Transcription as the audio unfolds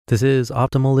This is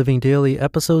Optimal Living Daily,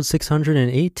 episode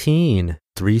 618,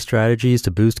 3 Strategies to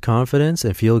Boost Confidence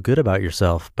and Feel Good About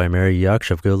Yourself by Mary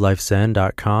Jaksch of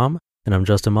GoodLifeZen.com. And I'm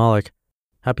Justin Malik.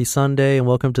 Happy Sunday and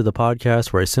welcome to the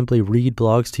podcast where I simply read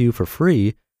blogs to you for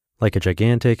free, like a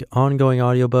gigantic, ongoing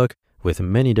audiobook with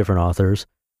many different authors.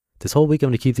 This whole week I'm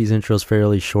going to keep these intros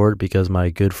fairly short because my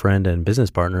good friend and business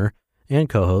partner and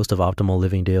co-host of Optimal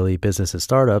Living Daily Business and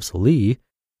Startups, Lee,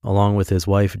 along with his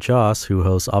wife, Joss, who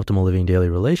hosts Optimal Living Daily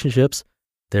Relationships,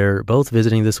 they're both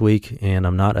visiting this week, and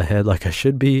I'm not ahead like I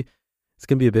should be. It's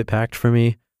going to be a bit packed for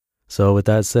me. So with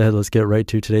that said, let's get right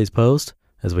to today's post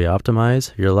as we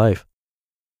optimize your life.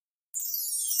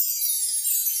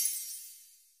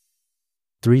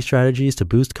 3 Strategies to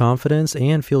Boost Confidence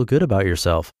and Feel Good About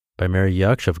Yourself by Mary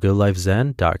Jaksch of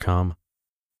GoodLifeZen.com.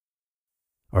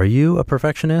 Are you a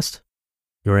perfectionist?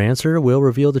 Your answer will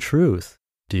reveal the truth.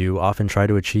 Do you often try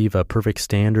to achieve a perfect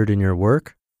standard in your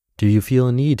work? Do you feel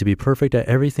a need to be perfect at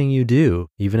everything you do,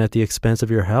 even at the expense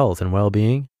of your health and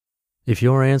well-being? If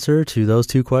your answer to those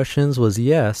 2 questions was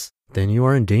yes, then you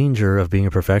are in danger of being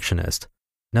a perfectionist.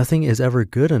 Nothing is ever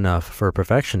good enough for a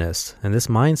perfectionist, and this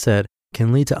mindset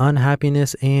can lead to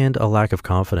unhappiness and a lack of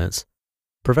confidence.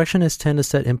 Perfectionists tend to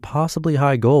set impossibly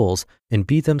high goals and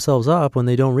beat themselves up when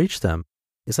they don't reach them.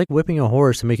 It's like whipping a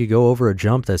horse to make it go over a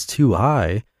jump that's too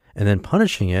high, and then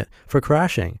punishing it for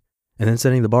crashing, and then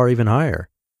setting the bar even higher.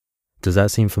 Does that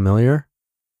seem familiar?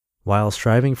 While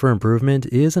striving for improvement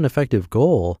is an effective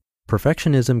goal,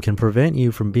 perfectionism can prevent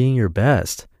you from being your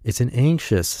best. It's an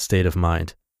anxious state of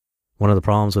mind. One of the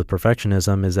problems with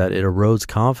perfectionism is that it erodes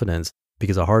confidence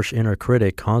because a harsh inner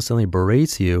critic constantly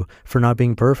berates you for not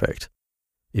being perfect.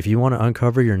 If you want to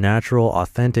uncover your natural,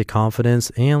 authentic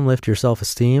confidence and lift your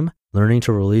self-esteem, learning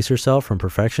to release yourself from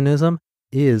perfectionism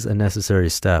is a necessary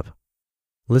step.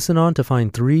 Listen on to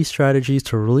find 3 strategies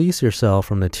to release yourself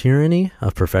from the tyranny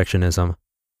of perfectionism.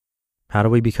 How do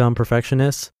we become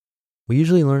perfectionists? We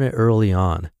usually learn it early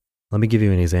on. Let me give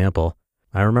you an example.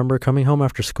 I remember coming home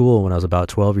after school when I was about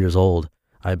 12 years old.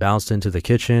 I bounced into the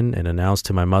kitchen and announced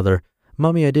to my mother,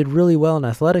 "Mommy, I did really well in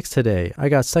athletics today. I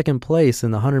got 2nd place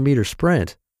in the 100-meter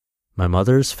sprint." My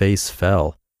mother's face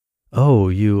fell. "Oh,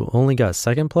 you only got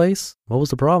 2nd place? What was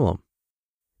the problem?"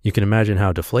 You can imagine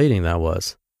how deflating that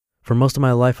was. For most of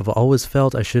my life, I've always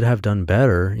felt I should have done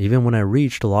better, even when I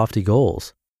reached lofty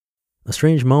goals. A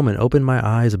strange moment opened my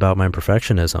eyes about my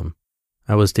perfectionism.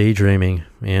 I was daydreaming,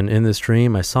 and in this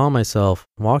dream, I saw myself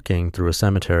walking through a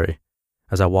cemetery.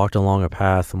 As I walked along a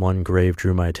path, one grave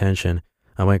drew my attention.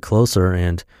 I went closer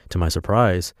and, to my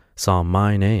surprise, saw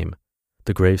my name.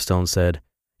 The gravestone said,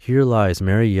 "Here lies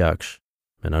Mary Jaksch,"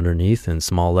 and underneath, in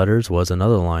small letters, was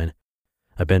another line.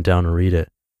 I bent down to read it.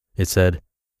 It said,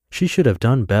 "She should have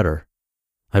done better."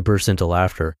 I burst into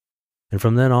laughter. And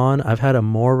from then on, I've had a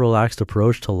more relaxed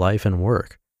approach to life and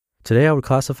work. Today, I would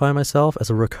classify myself as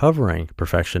a recovering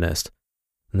perfectionist.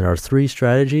 And there are 3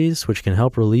 strategies which can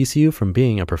help release you from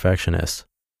being a perfectionist.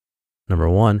 Number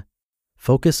 1,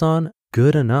 focus on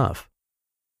good enough.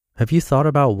 Have you thought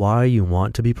about why you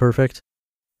want to be perfect?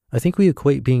 I think we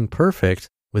equate being perfect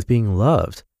with being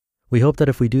loved. We hope that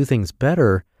if we do things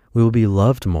better, we will be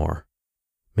loved more.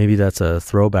 Maybe that's a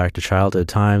throwback to childhood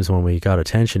times when we got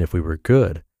attention if we were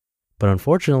good. But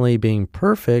unfortunately, being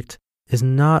perfect is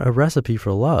not a recipe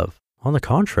for love. On the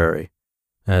contrary.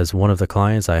 As one of the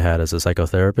clients I had as a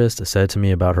psychotherapist said to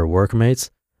me about her workmates,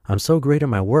 "I'm so great at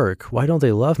my work, why don't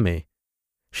they love me?"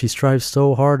 She strives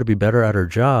so hard to be better at her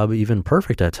job, even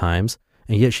perfect at times,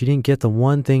 and yet she didn't get the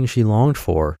one thing she longed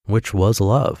for, which was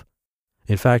love.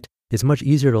 In fact, it's much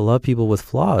easier to love people with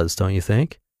flaws, don't you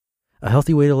think? A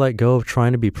healthy way to let go of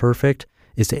trying to be perfect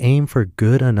is to aim for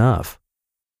good enough.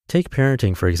 Take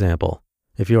parenting, for example.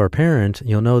 If you are a parent,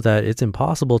 you'll know that it's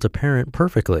impossible to parent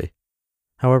perfectly.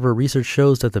 However, research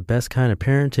shows that the best kind of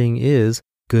parenting is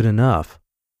good enough.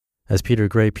 As Peter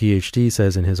Gray, PhD,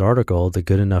 says in his article, "The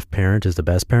Good Enough Parent is the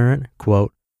Best Parent,"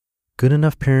 quote, "Good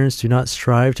enough parents do not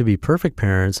strive to be perfect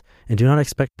parents and do not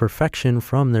expect perfection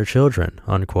from their children,"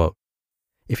 unquote.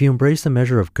 If you embrace the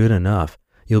measure of good enough,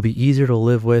 you'll be easier to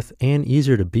live with and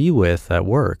easier to be with at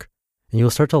work. And you'll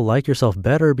start to like yourself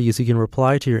better because you can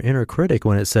reply to your inner critic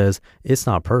when it says it's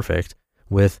not perfect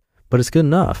with, "But it's good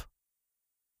enough."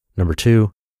 Number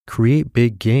 2, create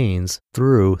big gains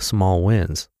through small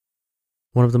wins.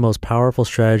 One of the most powerful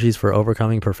strategies for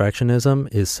overcoming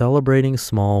perfectionism is celebrating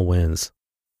small wins.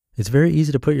 It's very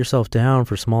easy to put yourself down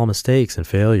for small mistakes and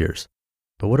failures.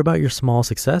 But what about your small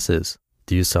successes?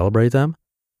 Do you celebrate them?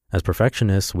 As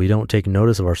perfectionists, we don't take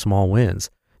notice of our small wins.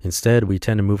 Instead, we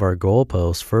tend to move our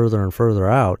goalposts further and further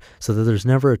out so that there's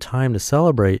never a time to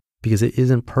celebrate because it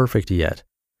isn't perfect yet.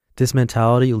 This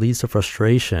mentality leads to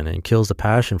frustration and kills the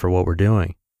passion for what we're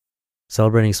doing.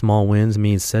 Celebrating small wins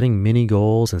means setting mini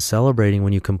goals and celebrating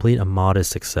when you complete a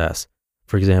modest success.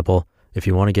 For example, if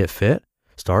you want to get fit,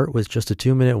 start with just a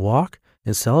 2-minute walk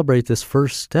and celebrate this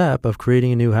first step of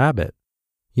creating a new habit.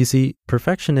 You see,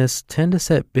 perfectionists tend to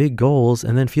set big goals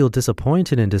and then feel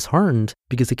disappointed and disheartened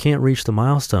because they can't reach the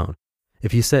milestone.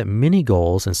 If you set mini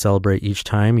goals and celebrate each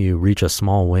time you reach a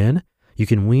small win, you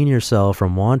can wean yourself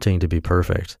from wanting to be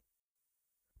perfect.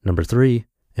 Number 3,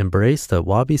 embrace the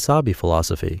wabi-sabi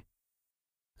philosophy.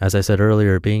 As I said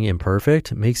earlier, being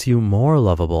imperfect makes you more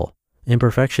lovable.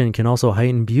 Imperfection can also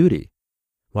heighten beauty.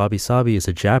 Wabi-sabi is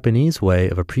a Japanese way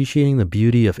of appreciating the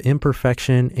beauty of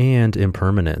imperfection and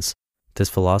impermanence. This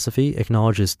philosophy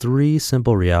acknowledges 3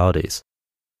 simple realities.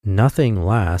 Nothing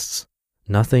lasts,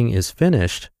 nothing is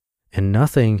finished, and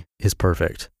nothing is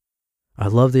perfect. I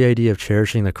love the idea of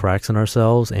cherishing the cracks in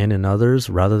ourselves and in others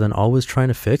rather than always trying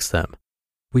to fix them.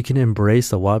 We can embrace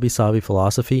the wabi-sabi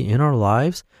philosophy in our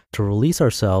lives to release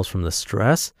ourselves from the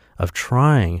stress of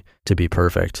trying to be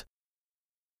perfect.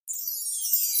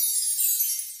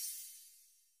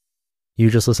 You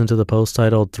just listened to the post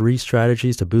titled 3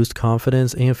 Strategies to Boost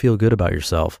Confidence and Feel Good About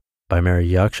Yourself by Mary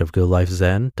Jaksch of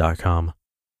GoodLifeZen.com.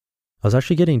 I was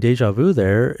actually getting deja vu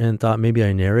there and thought maybe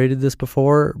I narrated this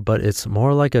before, but it's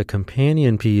more like a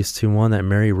companion piece to one that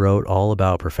Mary wrote all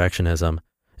about perfectionism.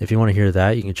 If you want to hear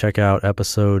that, you can check out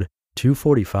episode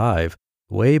 245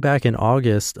 way back in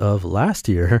August of last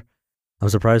year. I'm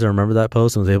surprised I remember that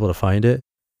post and was able to find it.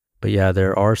 But yeah,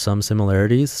 there are some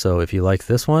similarities, so if you like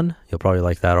this one, you'll probably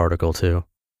like that article too.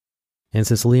 And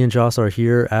since Lee and Joss are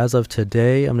here as of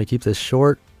today, I'm going to keep this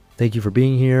short. Thank you for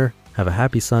being here. Have a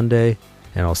happy Sunday,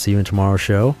 and I'll see you in tomorrow's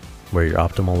show, where your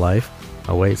optimal life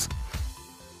awaits.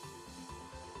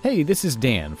 Hey, this is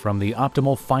Dan from the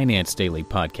Optimal Finance Daily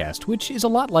podcast, which is a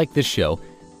lot like this show,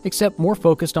 except more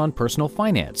focused on personal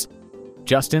finance.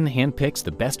 Justin handpicks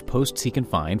the best posts he can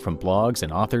find from blogs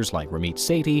and authors like Ramit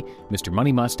Sethi, Mr.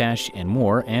 Money Mustache, and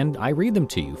more, and I read them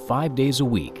to you 5 days a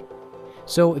week.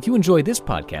 So if you enjoy this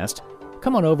podcast,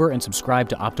 come on over and subscribe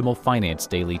to Optimal Finance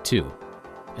Daily too.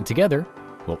 And together,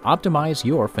 we'll optimize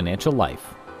your financial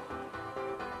life.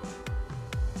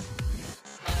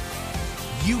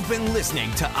 You've been listening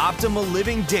to Optimal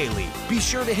Living Daily. Be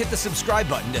sure to hit the subscribe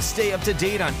button to stay up to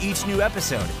date on each new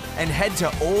episode and head to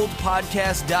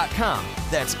oldpodcast.com.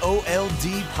 That's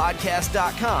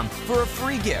OLDpodcast.com for a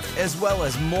free gift as well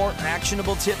as more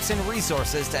actionable tips and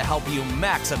resources to help you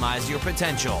maximize your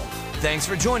potential. Thanks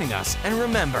for joining us, and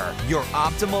remember, your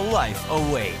optimal life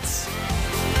awaits.